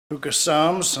Book of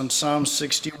Psalms and Psalm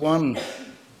 61.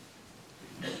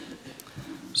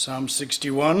 Psalm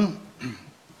 61.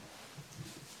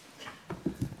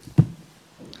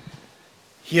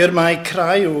 Hear my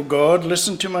cry, O God,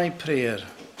 listen to my prayer.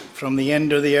 From the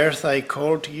end of the earth I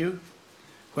call to you.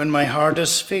 When my heart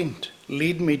is faint,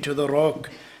 lead me to the rock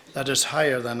that is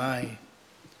higher than I.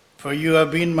 For you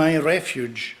have been my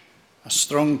refuge, a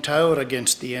strong tower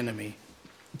against the enemy.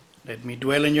 Let me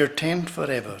dwell in your tent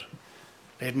forever.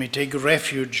 Let me take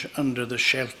refuge under the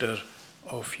shelter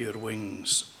of your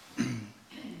wings.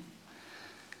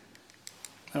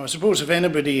 Now, I suppose if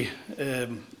anybody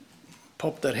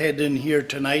popped their head in here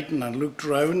tonight and looked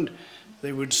round,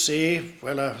 they would say,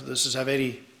 well, this is a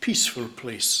very peaceful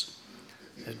place.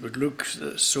 It would look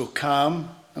so calm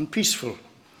and peaceful.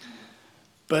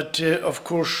 But, of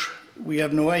course, we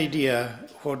have no idea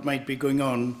what might be going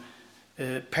on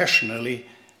personally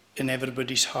in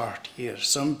everybody's heart here.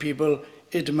 Some people,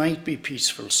 it might be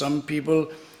peaceful. Some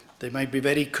people, they might be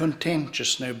very content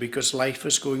just now because life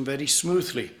is going very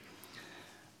smoothly.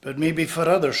 But maybe for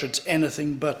others it's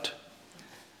anything but.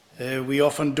 We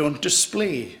often don't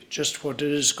display just what it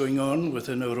is going on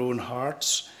within our own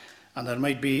hearts. And there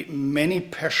might be many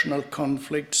personal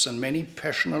conflicts and many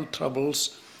personal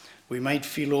troubles. We might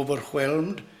feel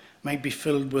overwhelmed, might be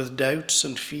filled with doubts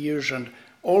and fears and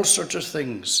all sorts of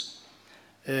things.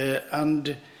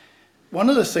 And one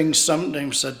of the things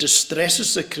sometimes that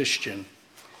distresses a Christian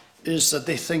is that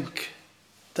they think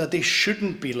that they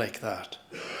shouldn't be like that.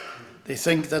 They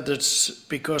think that it's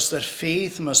because their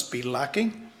faith must be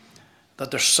lacking, that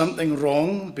there's something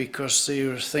wrong because they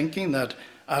are thinking that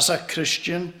as a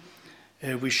Christian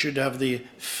we should have the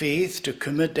faith to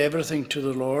commit everything to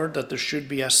the Lord, that there should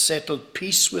be a settled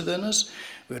peace within us.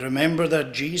 We remember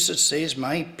that Jesus says,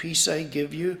 my peace I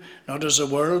give you, not as the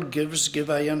world gives, give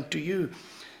I unto you.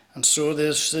 And so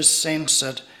there's this sense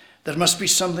that there must be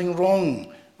something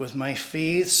wrong with my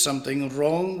faith, something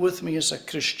wrong with me as a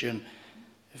Christian,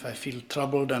 if I feel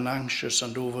troubled and anxious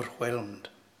and overwhelmed.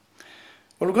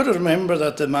 Well, we've got to remember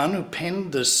that the man who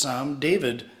penned this psalm,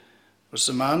 David, was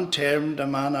the man termed a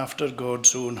man after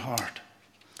God's own heart.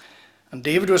 And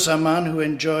David was a man who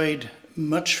enjoyed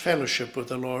much fellowship with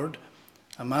the Lord,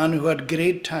 a man who had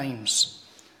great times,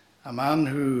 a man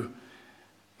who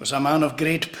was a man of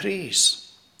great praise.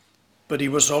 But he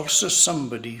was also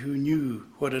somebody who knew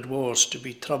what it was to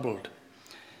be troubled.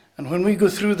 And when we go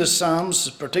through the Psalms,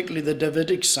 particularly the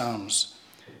Davidic Psalms,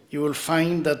 you will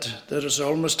find that there is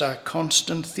almost a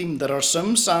constant theme. There are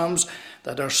some Psalms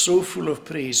that are so full of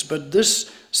praise, but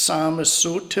this Psalm is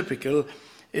so typical.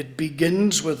 It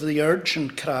begins with the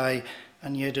urgent cry,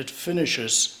 and yet it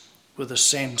finishes with a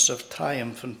sense of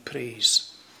triumph and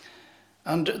praise.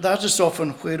 And that is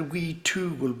often where we too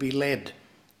will be led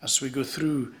as we go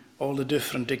through all the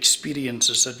different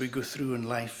experiences that we go through in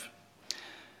life.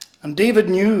 And David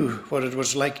knew what it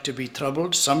was like to be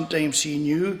troubled. Sometimes he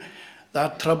knew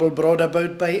that trouble brought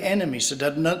about by enemies. It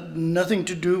had nothing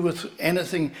to do with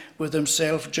anything with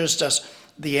himself, just as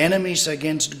the enemies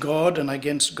against God and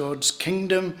against God's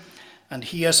kingdom, and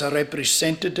he as a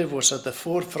representative was at the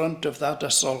forefront of that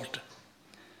assault.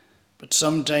 But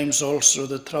sometimes also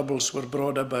the troubles were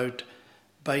brought about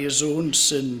by his own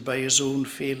sin, by his own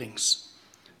failings.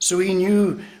 So he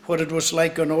knew what it was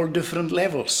like on all different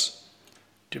levels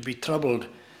to be troubled.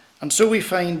 And so we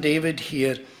find David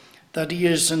here that he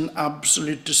is in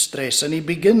absolute distress. And he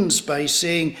begins by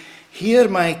saying, hear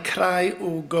my cry,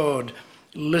 O God,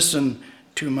 listen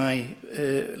to my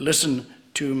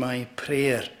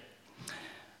prayer.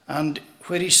 And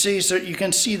where he says that, you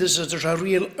can see this, there's a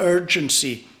real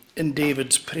urgency in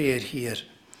David's prayer here.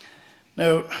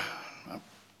 Now,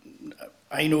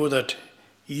 I know that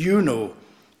you know,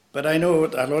 but I know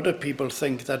a lot of people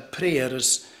think that prayer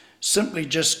is simply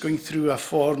just going through a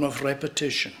form of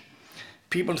repetition.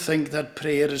 People think that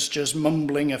prayer is just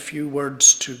mumbling a few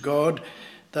words to God,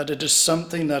 that it is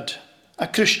something that a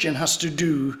Christian has to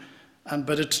do,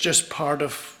 but it's just part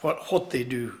of what they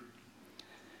do.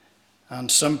 And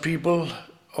some people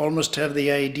almost have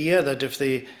the idea that if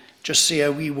they just say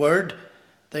a wee word,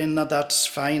 then that's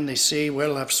fine. They say,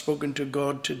 well, I've spoken to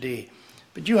God today.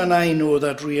 But you and I know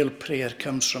that real prayer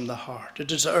comes from the heart.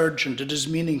 It is urgent. It is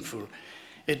meaningful.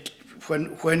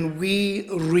 When we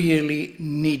really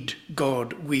need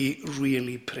God, we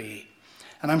really pray.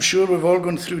 And I'm sure we've all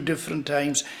gone through different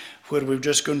times where we've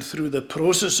just gone through the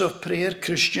process of prayer.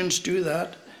 Christians do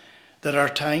that. There are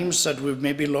times that we've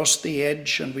maybe lost the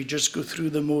edge and we just go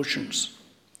through the motions.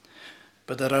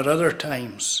 But there are other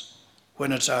times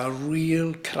when it's a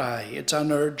real cry. It's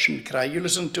an urgent cry. You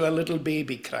listen to a little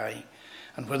baby crying.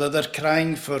 And whether they're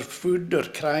crying for food or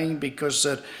crying because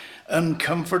they're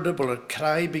uncomfortable or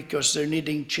cry because they're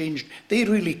needing changed. They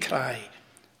really cry.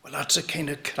 Well, that's a kind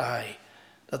of cry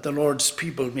that the Lord's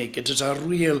people make. It is a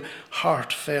real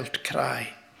heartfelt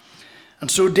cry. And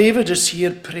so David is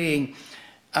here praying,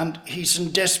 and he's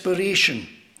in desperation.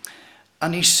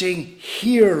 And he's saying,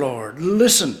 hear, Lord,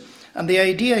 listen. And the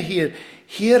idea here,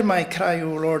 hear my cry, O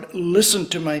Lord, listen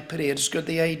to my prayer. It's got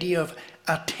the idea of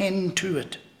attend to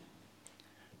it.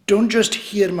 Don't just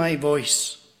hear my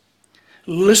voice.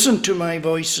 Listen to my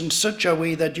voice in such a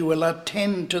way that you will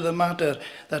attend to the matter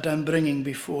that I'm bringing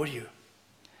before you.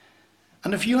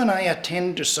 And if you and I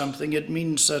attend to something, it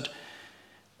means that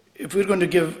if we're going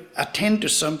to attend to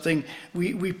something,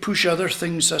 we push other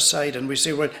things aside and we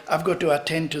say, well, I've got to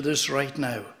attend to this right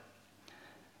now.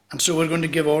 And so we're going to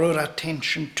give all our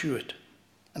attention to it.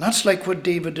 And that's like what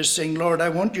David is saying, Lord, I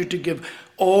want you to give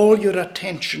all your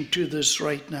attention to this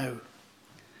right now.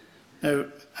 Now,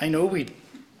 I know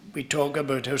we talk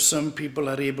about how some people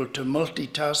are able to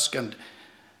multitask, and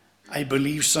I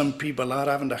believe some people are.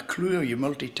 I haven't a clue how you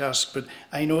multitask, but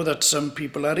I know that some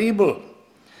people are able.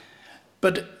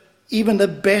 But even the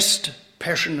best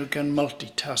person who can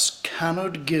multitask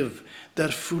cannot give their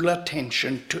full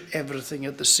attention to everything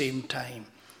at the same time.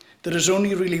 There is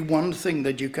only really one thing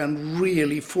that you can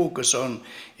really focus on.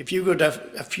 If you've got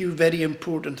a few very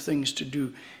important things to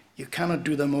do, you cannot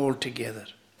do them all together.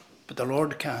 But the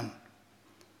Lord can.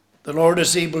 The Lord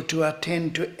is able to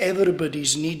attend to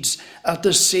everybody's needs at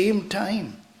the same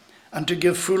time and to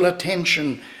give full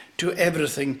attention to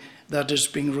everything that is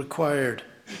being required.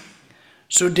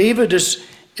 So David is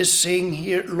saying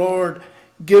here, Lord,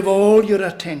 give all your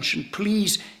attention.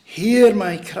 Please hear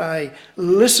my cry.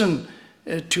 Listen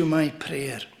to my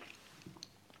prayer.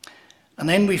 And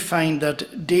then we find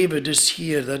that David is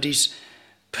here, that he's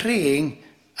praying,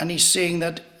 and he's saying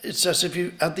that it's as if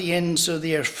you, at the ends of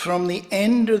the earth, from the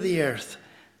end of the earth,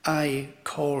 I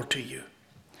call to you.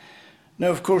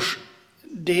 Now, of course,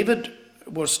 David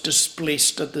was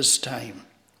displaced at this time.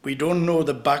 We don't know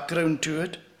the background to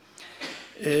it.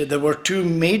 There were two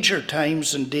major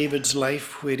times in David's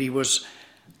life where he was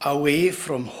away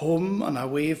from home and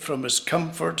away from his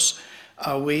comforts,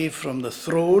 away from the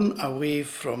throne, away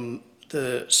from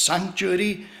the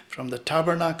sanctuary, from the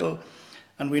tabernacle.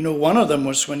 And we know one of them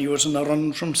was when he was on a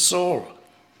run from Saul.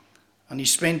 And he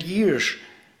spent years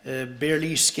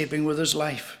barely escaping with his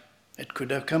life. It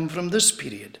could have come from this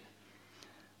period.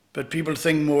 But people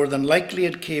think more than likely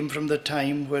it came from the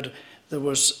time where there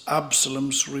was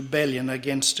Absalom's rebellion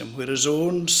against him, where his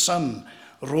own son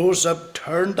rose up,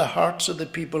 turned the hearts of the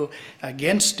people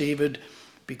against David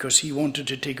because he wanted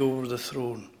to take over the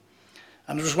throne.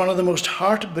 And it was one of the most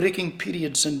heartbreaking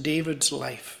periods in David's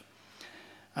life.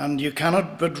 And you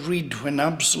cannot but read when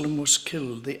Absalom was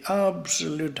killed, the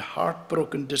absolute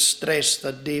heartbroken distress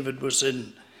that David was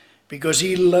in, because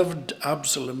he loved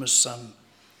Absalom, his son.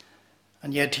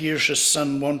 And yet here's his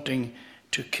son wanting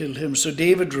to kill him. So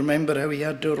David, remember how he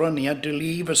had to run. He had to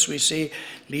leave, as we say,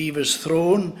 leave his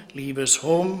throne, leave his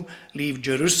home, leave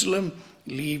Jerusalem,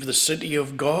 leave the city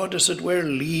of God, as it were,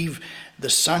 leave the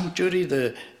sanctuary,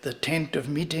 the tent of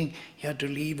meeting. He had to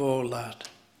leave all that.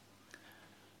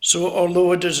 So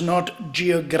although it is not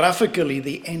geographically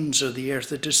the ends of the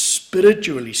earth, it is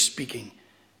spiritually speaking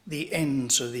the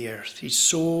ends of the earth. He's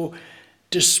so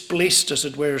displaced, as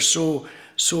it were, so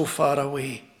far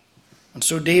away. And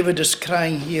so David is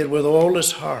crying here with all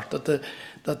his heart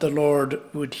that the Lord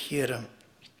would hear him.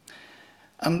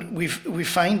 And we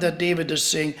find that David is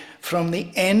saying, from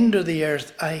the end of the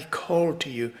earth I call to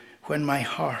you when my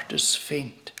heart is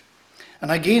faint.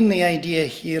 And again, the idea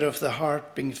here of the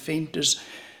heart being faint is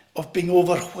of being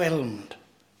overwhelmed,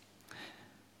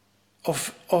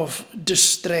 of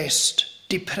distressed,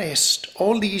 depressed.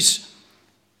 All these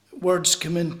words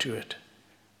come into it.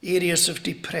 Areas of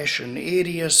depression,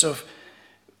 areas of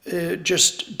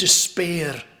just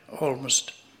despair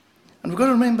almost. And we've got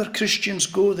to remember, Christians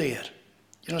go there.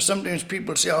 You know, sometimes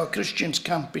people say, oh, Christians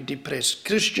can't be depressed.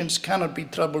 Christians cannot be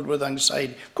troubled with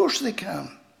anxiety. Of course they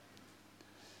can.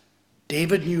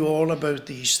 David knew all about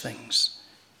these things.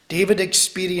 David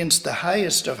experienced the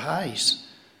highest of highs,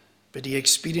 but he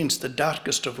experienced the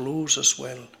darkest of lows as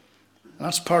well. And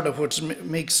that's part of what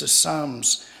makes the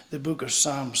Psalms, the book of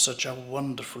Psalms, such a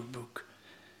wonderful book.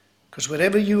 Because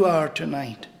wherever you are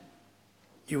tonight,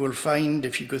 you will find,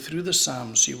 if you go through the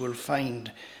Psalms, you will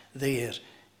find there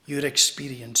your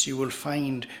experience. You will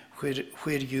find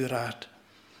where you're at.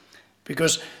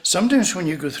 Because sometimes when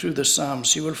you go through the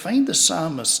Psalms, you will find the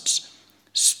psalmists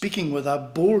speaking with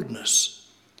a boldness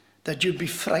that you'd be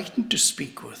frightened to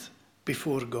speak with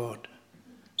before God.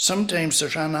 Sometimes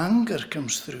there's an anger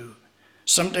comes through.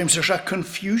 Sometimes there's a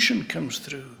confusion comes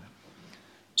through.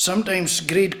 Sometimes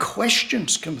great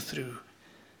questions come through.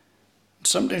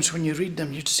 Sometimes when you read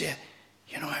them, you'd say,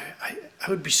 I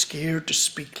would be scared to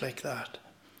speak like that.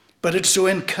 But it's so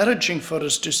encouraging for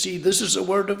us to see this is a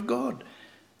word of God.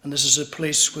 And this is a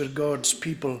place where God's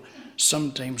people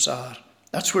sometimes are.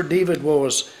 That's where David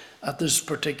was at this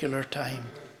particular time.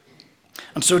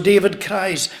 And so David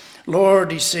cries,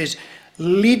 Lord, he says,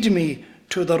 lead me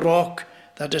to the rock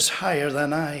that is higher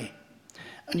than I.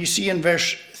 And you see in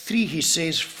verse 3 he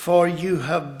says, for you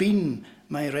have been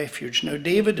my refuge. Now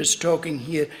David is talking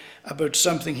here about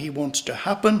something he wants to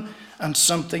happen and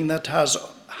something that has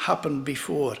happened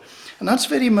before. And that's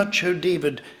very much how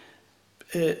David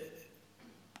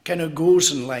kind of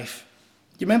goes in life.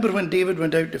 You remember when David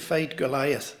went out to fight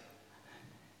Goliath?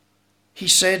 He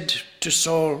said to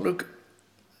Saul, look,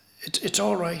 it's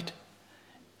all right.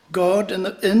 God,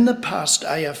 in the past,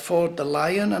 I have fought the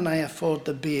lion and I have fought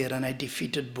the bear, and I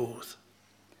defeated both.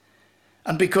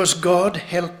 And because God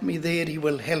helped me there, he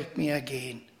will help me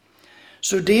again.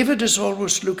 So David is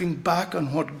always looking back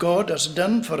on what God has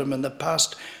done for him in the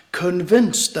past,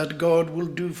 convinced that God will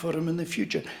do for him in the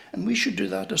future. And we should do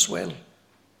that as well.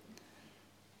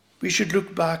 We should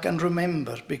look back and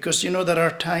remember, because there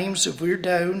are times if we're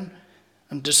down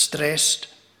and distressed,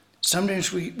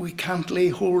 sometimes we can't lay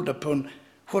hold upon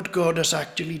what God has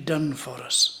actually done for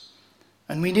us.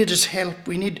 And we need his help.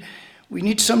 We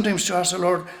need sometimes to ask the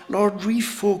Lord,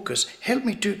 refocus. Help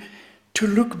me to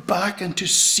look back and to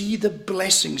see the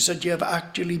blessings that you have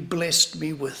actually blessed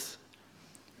me with.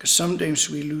 Because sometimes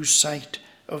we lose sight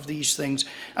of these things.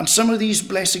 And some of these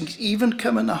blessings even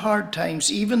come in the hard times,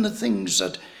 even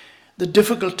the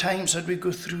difficult times that we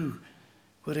go through.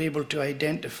 We're able to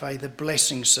identify the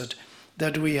blessings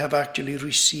that we have actually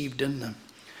received in them.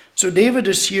 So David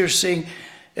is here saying,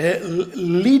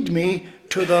 lead me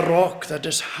to the rock that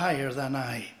is higher than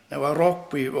I. Now a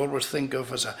rock we always think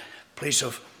of as a place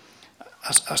of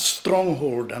a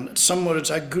stronghold, and somewhere it's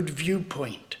a good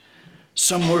viewpoint,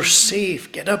 somewhere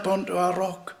safe. Get up onto a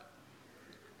rock.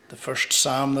 The first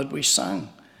psalm that we sang,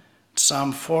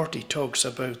 Psalm 40, talks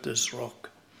about this rock.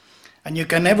 And you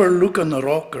can never look on the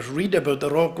rock or read about the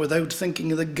rock without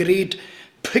thinking of the great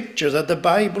picture that the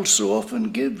Bible so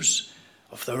often gives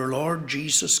of their Lord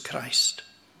Jesus Christ.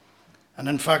 And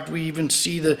in fact, we even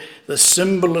see the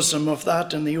symbolism of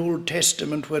that in the Old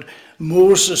Testament, where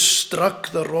Moses struck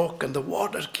the rock and the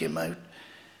water came out.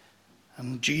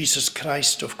 And Jesus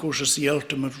Christ, of course, is the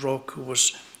ultimate rock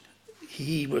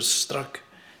he was struck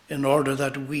in order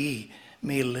that we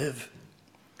may live.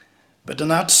 But in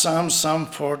that Psalm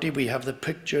 40, we have the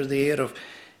picture there of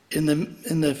in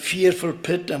the fearful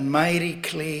pit and miry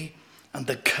clay, and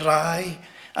the cry,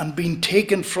 and being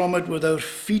taken from it with our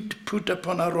feet put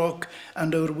upon a rock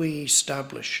and our way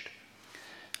established.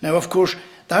 Now, of course,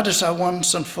 that is a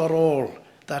once and for all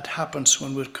that happens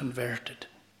when we're converted.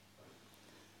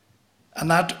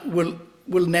 And that will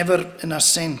never, in a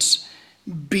sense,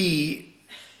 be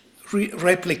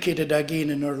replicated again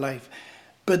in our life.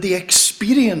 But the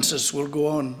experiences will go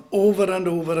on over and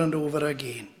over and over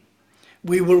again.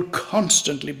 We will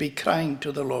constantly be crying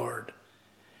to the Lord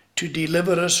to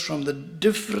deliver us from the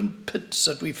different pits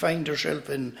that we find ourselves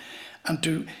in, and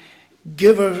to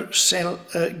give us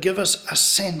a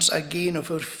sense again of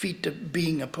our feet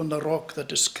being upon the rock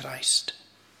that is Christ.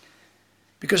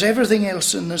 Because everything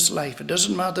else in this life, it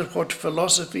doesn't matter what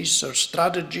philosophies or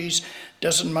strategies,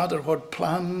 doesn't matter what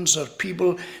plans or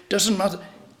people, doesn't matter,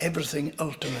 everything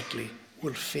ultimately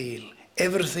will fail.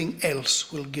 Everything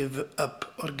else will give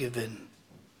up or give in,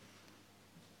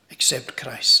 except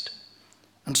Christ.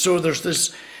 And so there's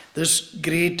this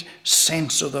great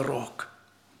sense of the rock.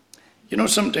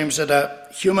 Sometimes at a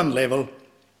human level,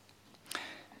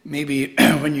 maybe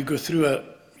when you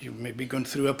may be going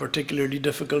through a particularly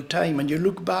difficult time, and you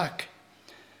look back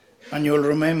and you'll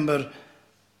remember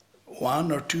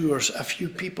one or two or a few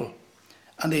people,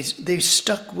 and they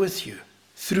stuck with you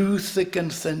through thick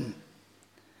and thin.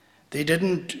 They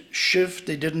didn't shift,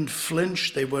 they didn't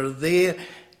flinch, they were there.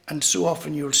 And so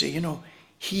often you'll say,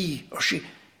 he or she,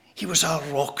 he was a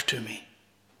rock to me.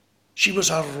 She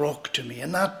was a rock to me.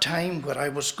 In that time where I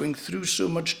was going through so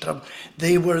much trouble,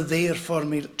 they were there for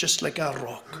me just like a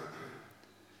rock.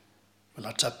 Well,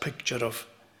 that's a picture of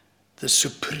the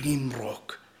supreme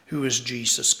rock, who is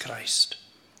Jesus Christ.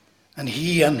 And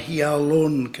he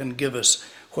alone can give us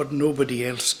what nobody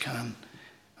else can.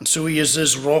 And so he is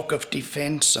this rock of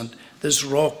defense and this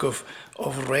rock of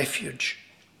refuge.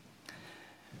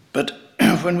 But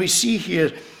when we see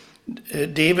here,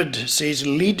 David says,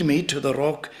 lead me to the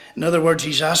rock. In other words,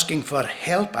 he's asking for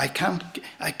help. I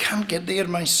can't get there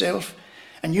myself.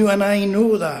 And you and I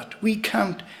know that. We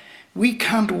can't We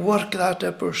can't work that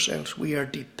up ourselves. We are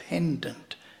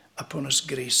dependent upon his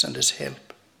grace and his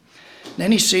help. And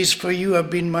then he says, for you have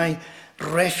been my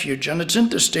refuge. And it's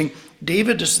interesting,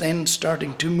 David is then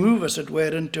starting to move, as it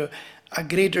were, into a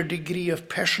greater degree of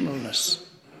personalness.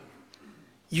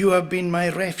 You have been my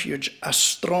refuge, a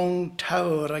strong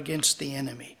tower against the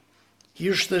enemy.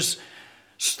 Here's this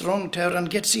strong tower, and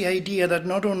gets the idea that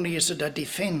not only is it a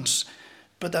defense,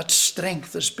 but that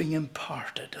strength is being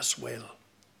imparted as well.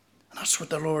 And that's what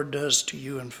the Lord does to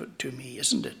you and to me,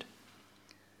 isn't it?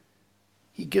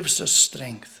 He gives us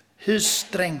strength. His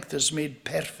strength is made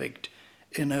perfect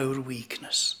in our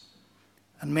weakness.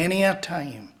 And many a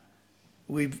time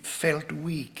we've felt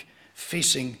weak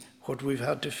facing what we've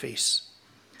had to face.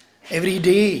 Every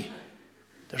day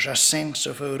there's a sense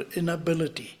of our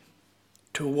inability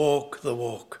to walk the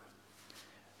walk.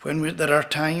 There are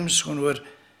times when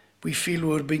we feel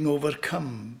we're being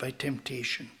overcome by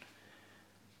temptation.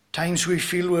 Times we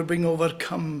feel we're being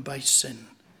overcome by sin.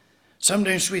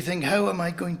 Sometimes we think, how am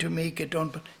I going to make it on?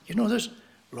 But you know this,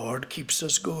 Lord keeps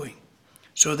us going.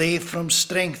 So they from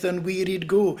strength unwearied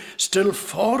go, still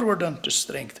forward unto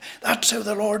strength. That's how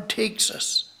the Lord takes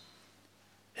us.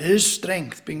 His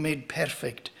strength being made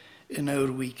perfect in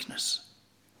our weakness.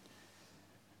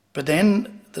 But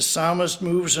then the psalmist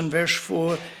moves in verse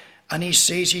 4, and he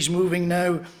says he's moving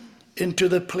now into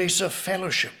the place of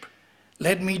fellowship.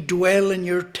 Let me dwell in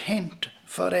your tent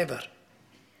forever.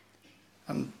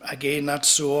 And again, that's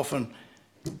so often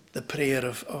the prayer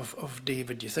of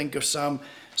David. You think of Psalm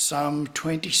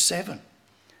 27,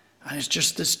 and it's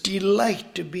just this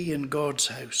delight to be in God's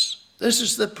house. This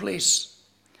is the place.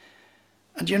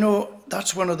 And you know,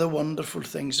 that's one of the wonderful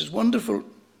things. It's wonderful,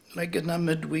 like in a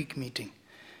midweek meeting.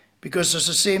 Because as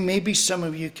I say, maybe some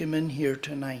of you came in here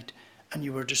tonight and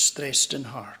you were distressed in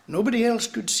heart. Nobody else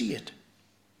could see it.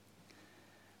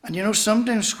 And you know,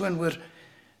 sometimes when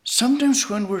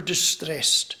we're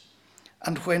distressed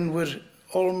and when we're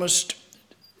almost,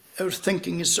 our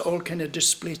thinking is all kind of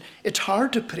displaced, it's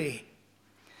hard to pray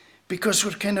because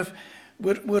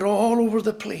we're all over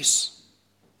the place.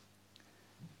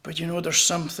 But you know, there's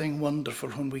something wonderful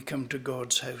when we come to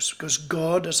God's house, because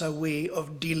God has a way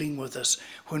of dealing with us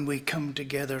when we come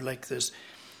together like this.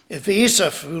 If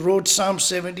Asaph, who wrote Psalm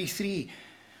 73,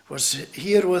 was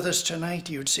here with us tonight,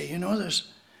 he would say, you know, there's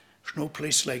no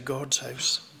place like God's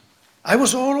house. I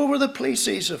was all over the place,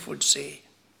 Asaph would say.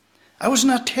 I was in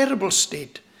a terrible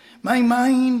state. My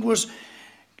mind was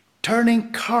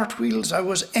turning cartwheels. I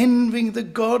was envying the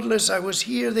godless. I was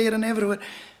here, there, and everywhere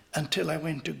until I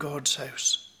went to God's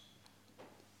house.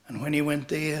 And when he went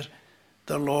there,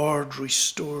 the Lord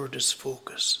restored his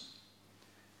focus.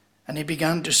 And he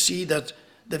began to see that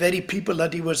the very people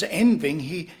that he was envying,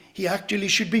 he actually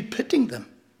should be pitying them.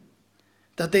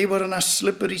 That they were on a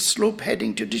slippery slope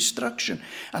heading to destruction.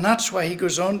 And that's why he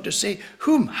goes on to say,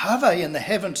 whom have I in the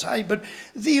heavens high, but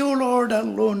thee, O Lord,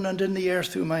 alone, and in the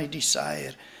earth whom I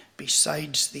desire.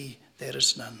 Besides thee there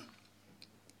is none.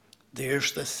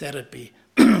 There's the therapy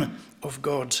of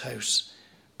God's house.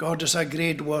 God does a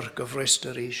great work of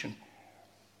restoration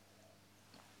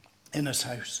in his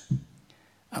house.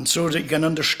 And so that you can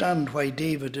understand why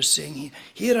David is saying,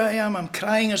 here I am, I'm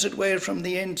crying as it were from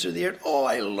the ends of the earth. Oh,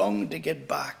 I long to get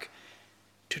back,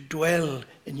 to dwell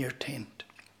in your tent.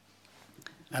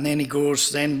 And then he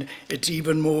goes, then it's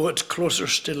even more, it's closer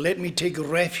still. Let me take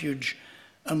refuge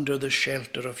under the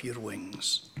shelter of your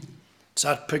wings. It's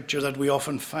that picture that we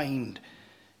often find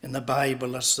in the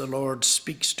Bible as the Lord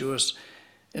speaks to us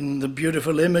in the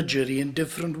beautiful imagery in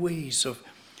different ways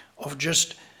of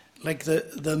just like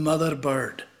the mother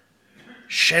bird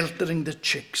sheltering the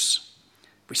chicks.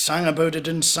 We sang about it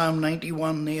in Psalm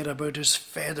 91 there, about his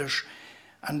feathers.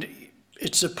 And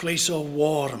it's a place of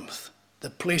warmth,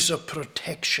 the place of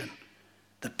protection,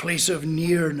 the place of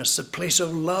nearness, the place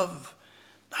of love.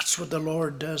 That's what the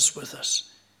Lord does with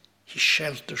us. He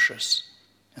shelters us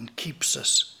and keeps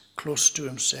us close to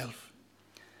himself.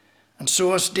 And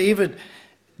so as David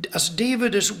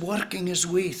is working his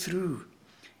way through,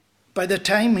 by the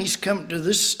time he's come to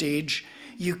this stage,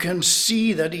 you can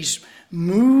see that he's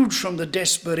moved from the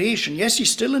desperation. Yes,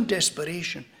 he's still in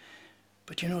desperation.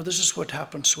 But you know, this is what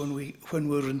happens when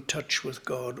we're in touch with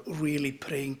God, really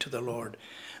praying to the Lord.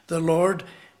 The Lord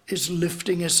is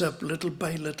lifting us up little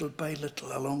by little by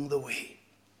little along the way.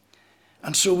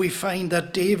 And so we find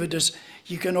that David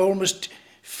you can almost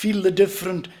feel the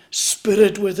different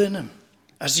spirit within him,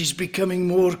 as he's becoming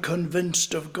more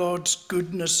convinced of God's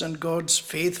goodness and God's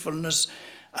faithfulness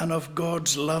and of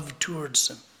God's love towards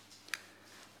him.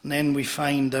 And then we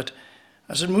find that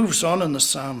as it moves on in the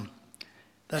psalm,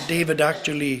 that David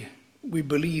actually we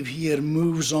believe here,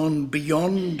 moves on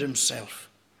beyond himself,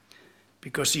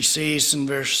 because he says in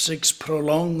verse 6,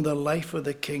 prolong the life of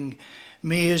the king.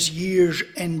 May his years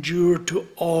endure to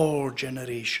all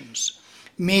generations.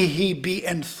 May he be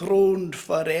enthroned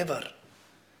forever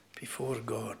before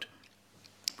God.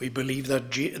 We believe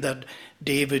that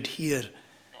David here,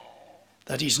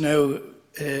 that he's now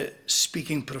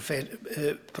speaking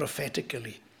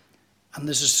prophetically, and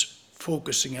this is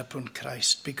focusing upon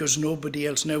Christ, because nobody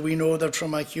else. Now we know that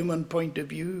from a human point of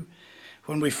view,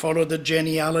 when we follow the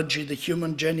genealogy, the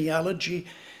human genealogy,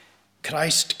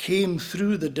 Christ came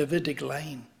through the Davidic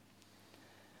line.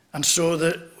 And so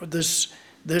this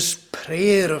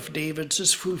prayer of David's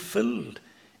is fulfilled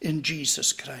in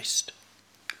Jesus Christ.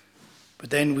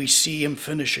 But then we see him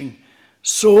finishing,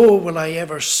 so will I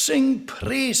ever sing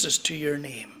praises to your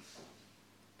name.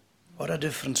 What a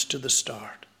difference to the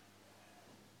start.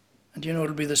 And you know,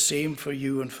 it'll be the same for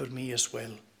you and for me as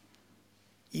well.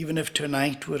 Even if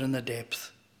tonight we're in the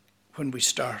depth when we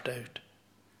start out,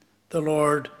 the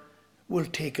Lord will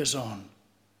take us on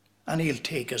and he'll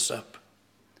take us up,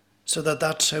 so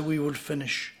that's how we will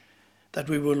finish, that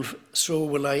we will, so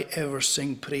will I ever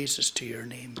sing praises to your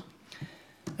name.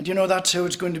 And you know, that's how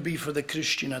it's going to be for the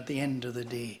Christian at the end of the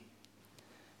day,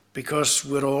 because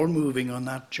we're all moving on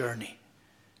that journey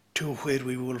to where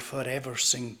we will forever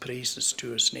sing praises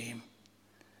to his name.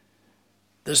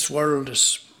 This world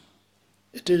is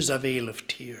a vale of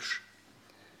tears.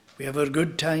 We have our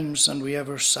good times and we have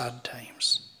our sad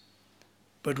times.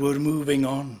 But we're moving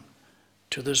on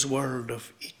to this world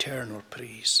of eternal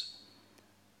praise.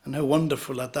 And how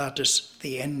wonderful that is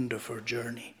the end of our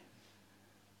journey.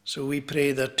 So we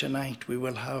pray that tonight we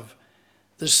will have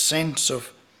this sense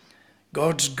of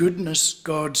God's goodness,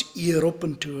 God's ear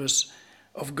open to us,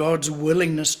 of God's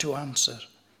willingness to answer,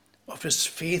 of his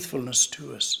faithfulness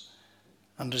to us,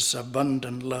 and his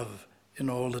abundant love in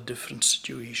all the different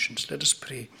situations. Let us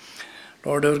pray.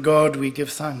 Lord our God, we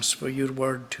give thanks for your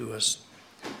word to us.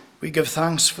 We give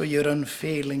thanks for your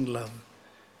unfailing love.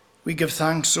 We give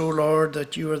thanks, O Lord,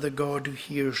 that you are the God who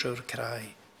hears our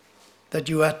cry, that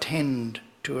you attend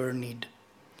to our need.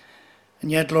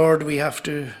 And yet, Lord, we have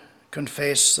to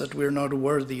confess that we're not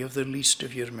worthy of the least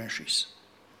of your mercies.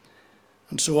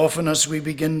 And so often as we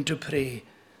begin to pray,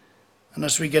 and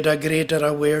as we get a greater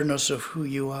awareness of who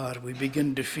you are, we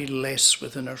begin to feel less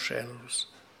within ourselves.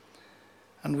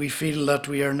 And we feel that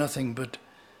we are nothing but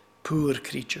poor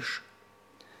creatures.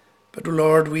 But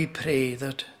Lord, we pray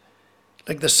that,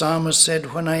 like the psalmist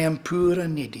said, when I am poor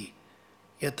and needy,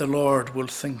 yet the Lord will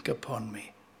think upon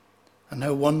me. And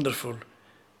how wonderful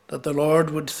that the Lord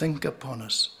would think upon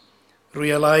us,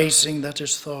 realizing that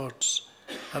his thoughts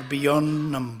are beyond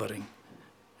numbering,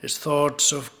 his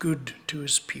thoughts of good to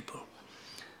his people.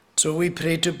 So we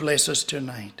pray to bless us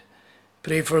tonight.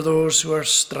 Pray for those who are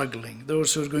struggling,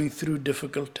 those who are going through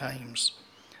difficult times,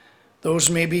 those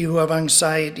maybe who have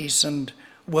anxieties and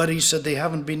worries that they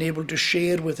haven't been able to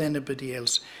share with anybody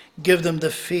else. Give them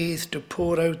the faith to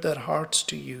pour out their hearts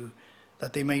to you,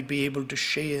 that they might be able to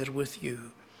share with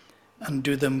you and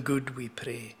do them good, we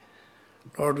pray.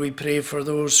 Lord, we pray for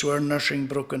those who are nursing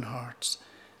broken hearts.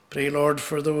 Pray, Lord,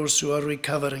 for those who are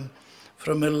recovering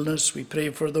from illness. We pray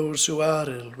for those who are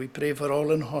ill. We pray for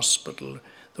all in hospital,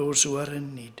 those who are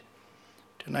in need.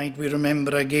 Tonight we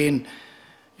remember again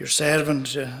your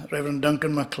servant, Reverend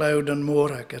Duncan Macleod and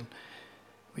Morak, and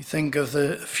we think of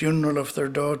the funeral of their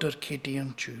daughter Katie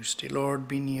on Tuesday. Lord,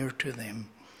 be near to them.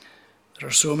 There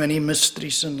are so many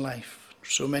mysteries in life,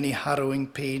 so many harrowing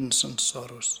pains and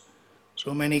sorrows.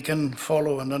 So many can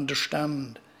follow and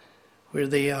understand where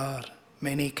they are.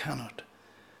 Many cannot.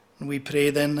 And we pray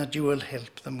then that you will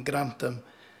help them, grant them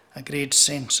a great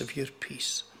sense of your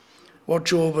peace.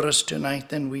 Watch over us tonight,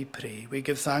 then, we pray. We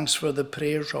give thanks for the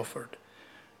prayers offered,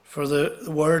 for the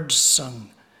words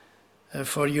sung,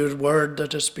 for your word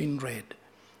that has been read.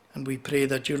 And we pray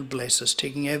that you'll bless us,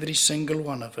 taking every single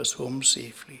one of us home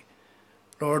safely.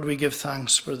 Lord, we give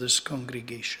thanks for this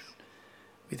congregation.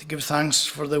 We give thanks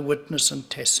for the witness and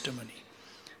testimony.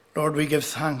 Lord, we give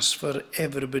thanks for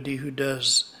everybody who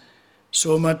does.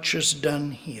 So much is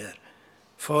done here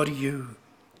for you.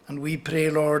 And we pray,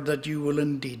 Lord, that you will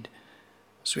indeed,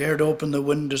 as we heard, open the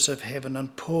windows of heaven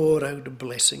and pour out a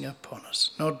blessing upon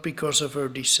us, not because of our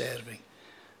deserving,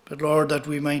 but, Lord, that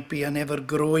we might be an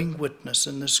ever-growing witness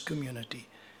in this community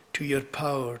to your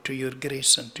power, to your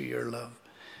grace, and to your love.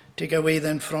 Take away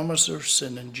then from us our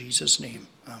sin in Jesus' name.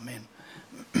 Amen.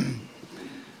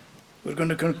 We're going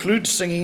to conclude singing